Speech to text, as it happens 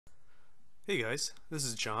Hey guys, this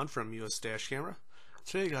is John from US Dash Camera.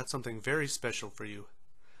 Today I got something very special for you.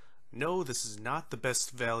 No, this is not the best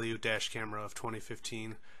value dash camera of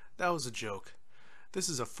 2015. That was a joke. This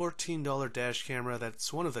is a $14 dash camera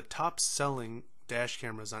that's one of the top selling dash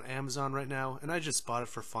cameras on Amazon right now, and I just bought it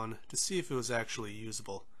for fun to see if it was actually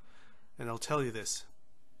usable. And I'll tell you this,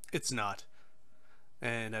 it's not.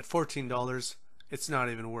 And at $14, it's not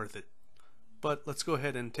even worth it. But let's go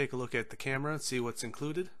ahead and take a look at the camera and see what's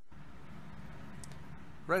included.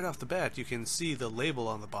 Right off the bat, you can see the label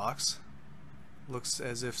on the box. Looks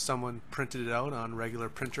as if someone printed it out on regular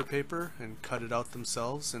printer paper and cut it out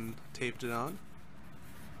themselves and taped it on.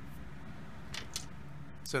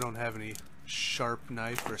 So I don't have any sharp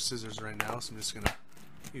knife or scissors right now, so I'm just gonna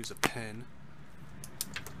use a pen.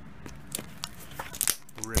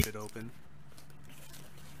 Rip it open.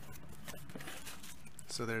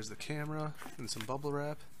 So there's the camera and some bubble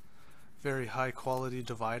wrap. Very high quality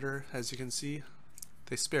divider, as you can see.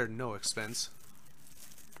 They spared no expense.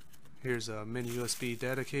 Here's a mini USB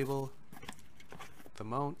data cable, the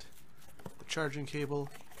mount, the charging cable,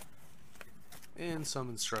 and some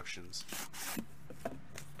instructions.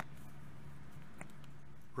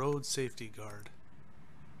 Road safety guard.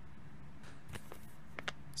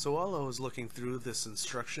 So while I was looking through this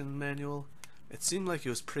instruction manual, it seemed like it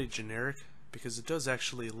was pretty generic because it does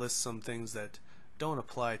actually list some things that don't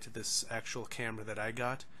apply to this actual camera that I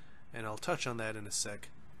got, and I'll touch on that in a sec.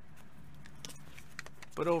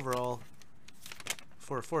 But overall,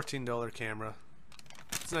 for a $14 camera,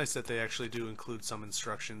 it's nice that they actually do include some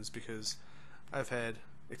instructions, because I've had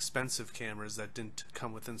expensive cameras that didn't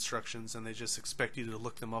come with instructions and they just expect you to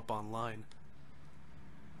look them up online.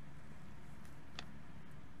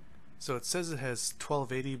 So it says it has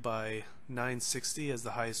 1280 by 960 as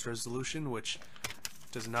the highest resolution, which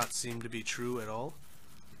does not seem to be true at all.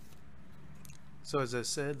 So as I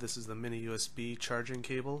said, this is the mini USB charging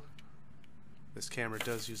cable. This camera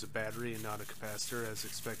does use a battery and not a capacitor as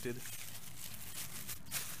expected.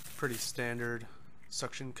 Pretty standard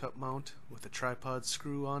suction cup mount with a tripod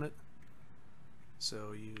screw on it.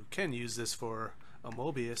 So you can use this for a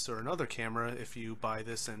Mobius or another camera if you buy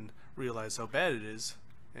this and realize how bad it is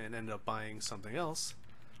and end up buying something else.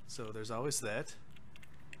 So there's always that.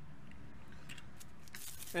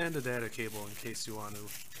 And a data cable in case you want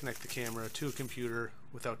to connect the camera to a computer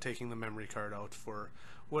without taking the memory card out for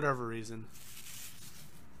whatever reason.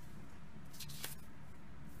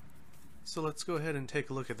 So let's go ahead and take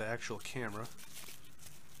a look at the actual camera.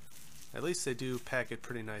 At least they do pack it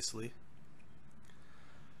pretty nicely.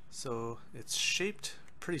 So it's shaped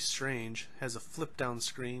pretty strange, has a flip down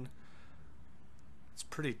screen. It's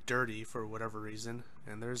pretty dirty for whatever reason,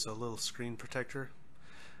 and there's a little screen protector.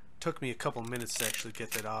 Took me a couple minutes to actually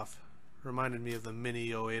get that off. Reminded me of the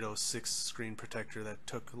mini 0806 screen protector that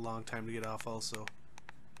took a long time to get off also.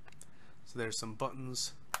 So there's some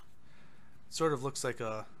buttons. Sort of looks like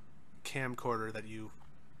a camcorder that you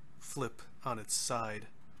flip on its side.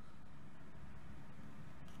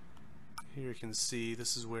 Here you can see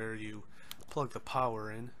this is where you plug the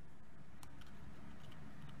power in.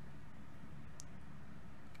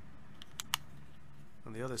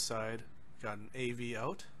 On the other side, got an AV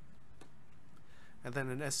out. And then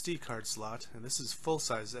an SD card slot, and this is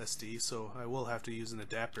full-size SD, so I will have to use an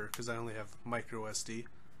adapter because I only have micro SD.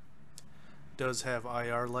 Does have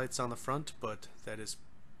IR lights on the front, but that is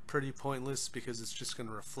pretty pointless because it's just going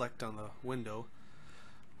to reflect on the window.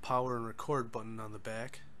 Power and record button on the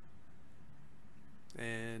back,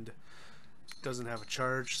 and doesn't have a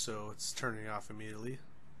charge, so it's turning off immediately.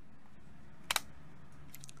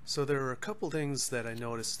 So there were a couple things that I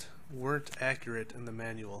noticed weren't accurate in the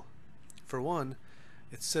manual. For one,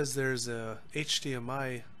 it says there's a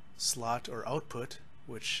HDMI slot or output,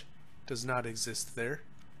 which does not exist there.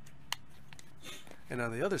 And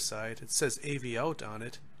on the other side, it says AV out on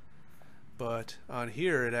it, but on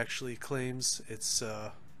here it actually claims it's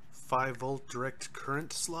a 5-volt direct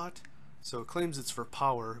current slot. So it claims it's for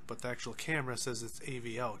power, but the actual camera says it's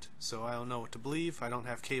AV out. So I don't know what to believe. I don't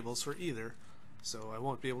have cables for either, so I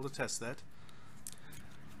won't be able to test that.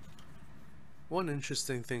 One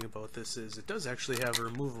interesting thing about this is it does actually have a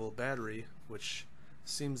removable battery, which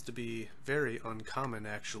seems to be very uncommon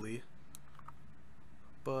actually,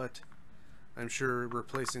 but I'm sure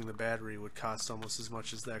replacing the battery would cost almost as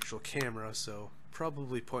much as the actual camera, so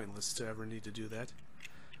probably pointless to ever need to do that.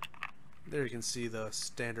 There you can see the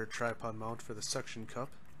standard tripod mount for the suction cup.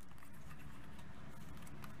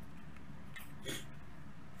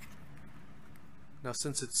 Now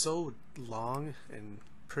since it's so long and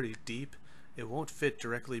pretty deep, it won't fit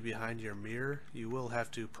directly behind your mirror. You will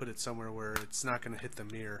have to put it somewhere where it's not going to hit the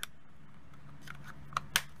mirror.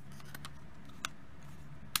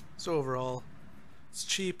 So overall, it's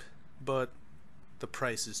cheap, but the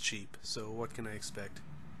price is cheap, so what can I expect?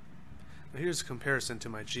 Now here's a comparison to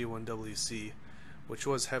my G1WC, which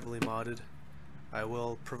was heavily modded. I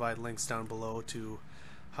will provide links down below to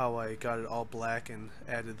how I got it all black and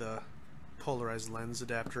added the polarized lens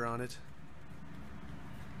adapter on it.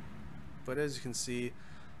 But as you can see,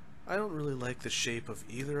 I don't really like the shape of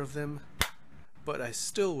either of them, but I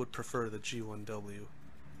still would prefer the G1W.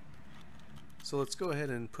 So let's go ahead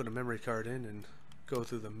and put a memory card in and go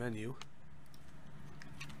through the menu.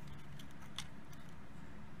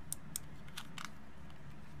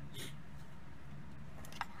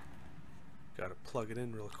 Gotta plug it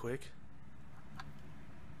in real quick.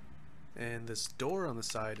 And this door on the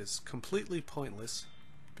side is completely pointless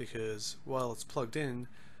because while it's plugged in,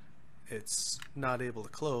 it's not able to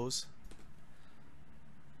close.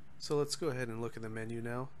 So let's go ahead and look at the menu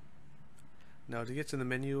now. Now to get to the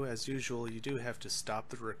menu, as usual, you do have to stop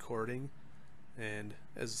the recording, and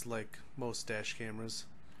as like most dash cameras,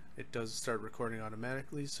 it does start recording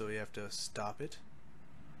automatically, so you have to stop it.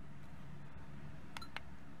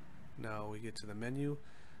 Now we get to the menu.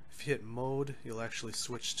 If you hit mode, you'll actually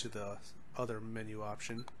switch to the other menu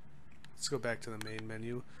option. Let's go back to the main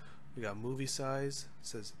menu. We got movie size, it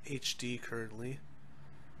says HD currently.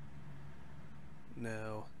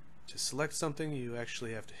 Now to select something, you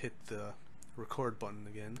actually have to hit the record button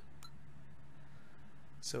again.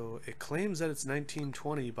 So it claims that it's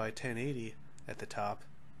 1920 by 1080 at the top,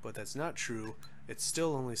 but that's not true. It's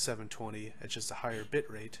still only 720 at just a higher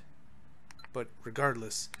bit rate. But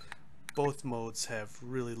regardless, both modes have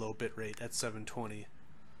really low bitrate at 720,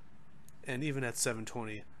 and even at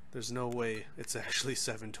 720 there's no way it's actually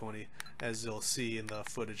 720, as you'll see in the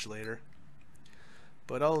footage later.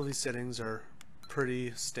 But all of these settings are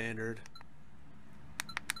pretty standard.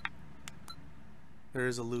 There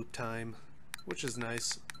is a loop time, which is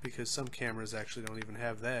nice because some cameras actually don't even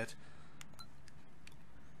have that.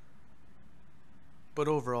 But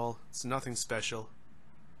overall, it's nothing special.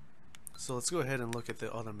 So let's go ahead and look at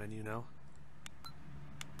the other menu now.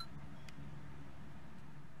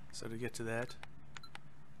 So to get to that,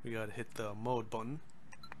 we gotta hit the mode button.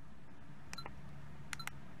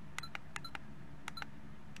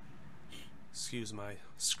 Excuse my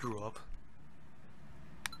screw up.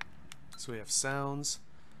 So we have sounds.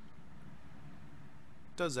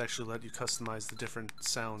 It does actually let you customize the different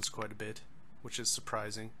sounds quite a bit, which is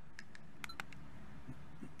surprising.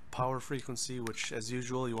 Power frequency, which as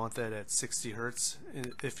usual you want that at 60 Hz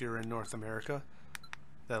if you're in North America.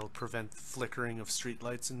 That'll prevent flickering of street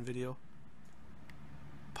lights in video.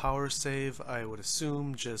 Power save, I would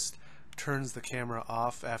assume, just turns the camera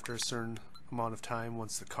off after a certain amount of time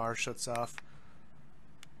once the car shuts off,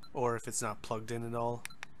 or if it's not plugged in at all.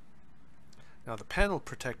 Now the panel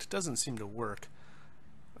protect doesn't seem to work.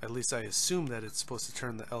 At least I assume that it's supposed to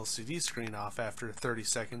turn the LCD screen off after 30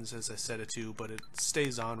 seconds as I set it to, but it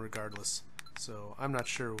stays on regardless. So I'm not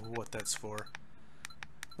sure what that's for.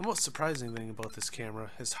 The most surprising thing about this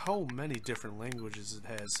camera is how many different languages it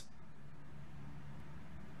has.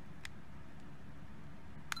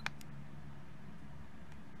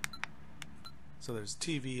 So there's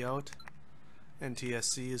TV out,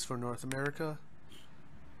 NTSC is for North America.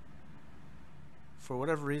 For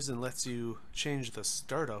whatever reason lets you change the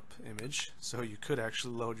startup image, so you could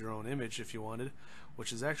actually load your own image if you wanted,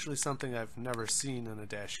 which is actually something I've never seen on a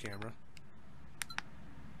dash camera.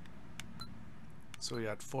 So we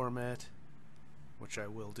got format, which I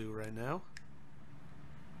will do right now.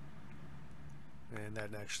 And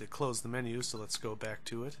that actually closed the menu, so let's go back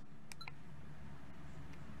to it.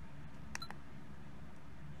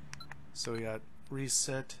 So we got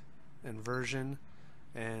reset and version,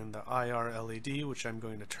 and the IR LED, which I'm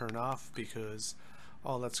going to turn off because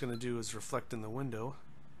all that's going to do is reflect in the window.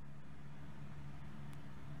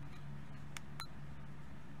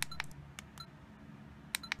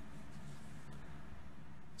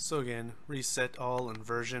 So again, reset all and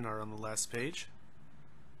version are on the last page.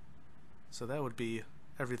 So that would be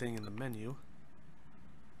everything in the menu.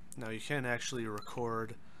 Now you can actually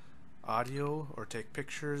record audio or take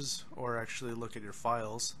pictures or actually look at your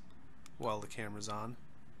files while the camera's on,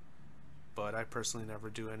 but I personally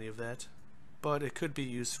never do any of that. But it could be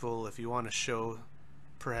useful if you want to show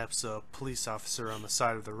perhaps a police officer on the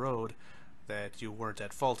side of the road that you weren't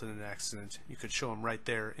at fault in an accident. You could show him right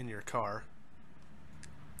there in your car.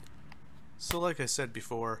 So like I said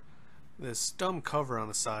before, this dumb cover on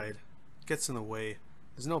the side gets in the way.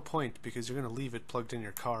 There's no point because you're going to leave it plugged in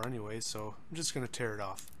your car anyway, so I'm just going to tear it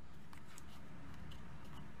off.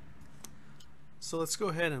 So let's go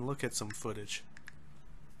ahead and look at some footage.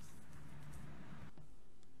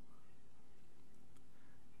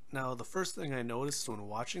 Now, the first thing I noticed when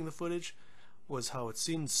watching the footage was how it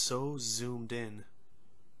seemed so zoomed in.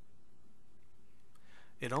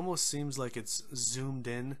 It almost seems like it's zoomed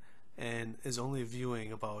in and is only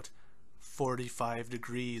viewing about 45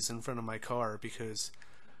 degrees in front of my car, because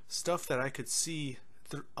stuff that I could see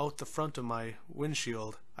out the front of my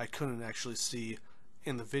windshield I couldn't actually see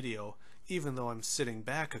in the video, even though I'm sitting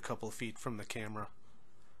back a couple feet from the camera.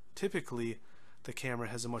 Typically, the camera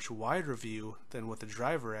has a much wider view than what the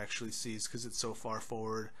driver actually sees because it's so far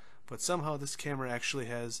forward, but somehow this camera actually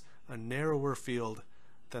has a narrower field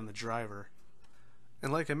than the driver.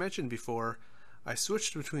 And like I mentioned before, I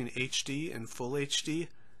switched between HD and full HD,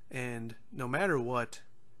 and no matter what,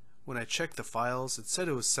 when I checked the files, it said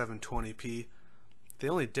it was 720p. The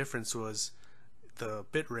only difference was the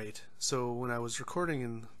bitrate. So when I was recording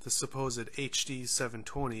in the supposed HD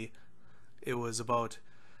 720, it was about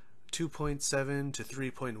 2.7 to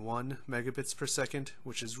 3.1 megabits per second,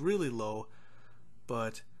 which is really low,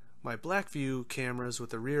 but my Blackvue cameras with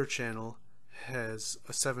the rear channel has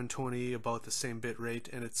a 720 about the same bit rate,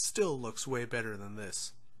 and it still looks way better than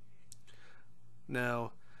this.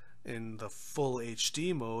 Now, in the full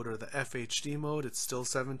HD mode, or the FHD mode, it's still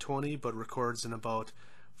 720 but records in about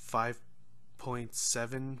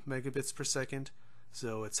 5.7 megabits per second,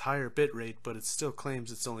 so it's higher bit rate, but it still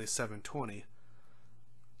claims it's only 720.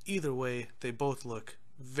 Either way, they both look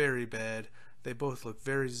very bad. They both look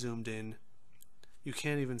very zoomed in. You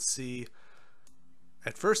can't even see.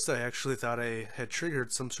 At first I actually thought I had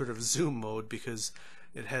triggered some sort of zoom mode because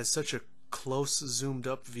it has such a close zoomed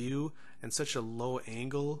up view and such a low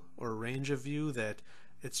angle or range of view that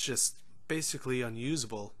it's just basically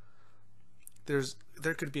unusable.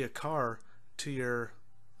 There could be a car to your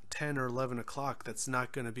 10 or 11 o'clock that's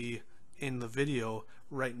not going to be in the video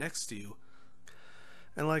right next to you.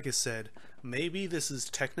 And like I said, maybe this is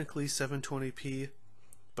technically 720p,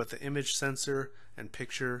 but the image sensor and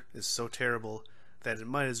picture is so terrible that it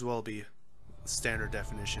might as well be standard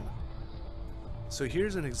definition. So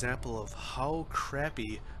here's an example of how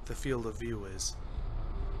crappy the field of view is.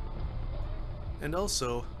 And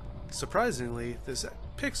also, surprisingly, this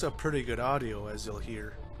picks up pretty good audio, as you'll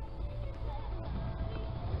hear.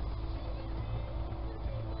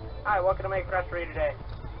 Hi, what can I make fresh for you today?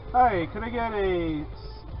 Hi, can I get a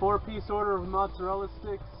 4-piece order of mozzarella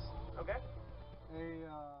sticks? Okay.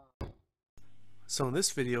 So in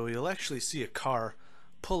this video, you'll actually see a car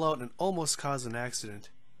pull out and almost cause an accident.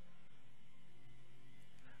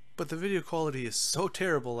 But the video quality is so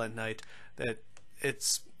terrible at night that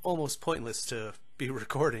it's almost pointless to be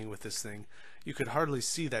recording with this thing. You could hardly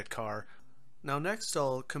see that car. Now next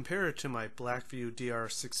I'll compare it to my Blackvue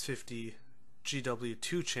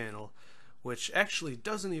DR650GW-2 channel, which actually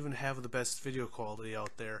doesn't even have the best video quality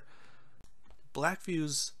out there.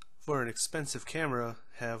 Blackvues, for an expensive camera,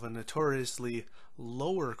 have a notoriously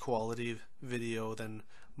lower quality video than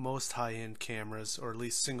most high-end cameras, or at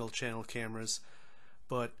least single channel cameras,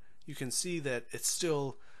 but you can see that it's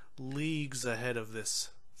still leagues ahead of this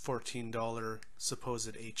 $14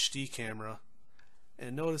 supposed HD camera.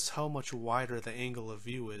 And notice how much wider the angle of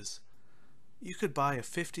view is. You could buy a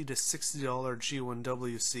 $50 to $60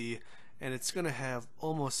 G1WC and it's going to have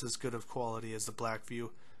almost as good of quality as the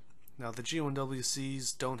Blackvue. Now the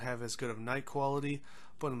G1WCs don't have as good of night quality,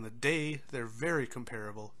 but in the day they're very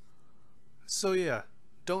comparable. So yeah,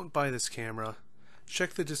 don't buy this camera.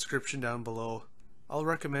 Check the description down below. I'll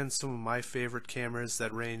recommend some of my favorite cameras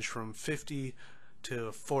that range from $50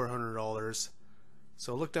 to $400.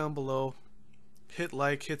 So look down below, hit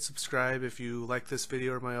like, hit subscribe if you like this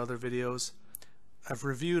video or my other videos. I've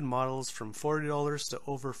reviewed models from $40 to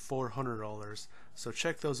over $400, so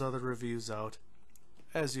check those other reviews out.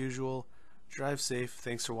 As usual, drive safe,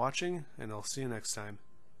 thanks for watching, and I'll see you next time.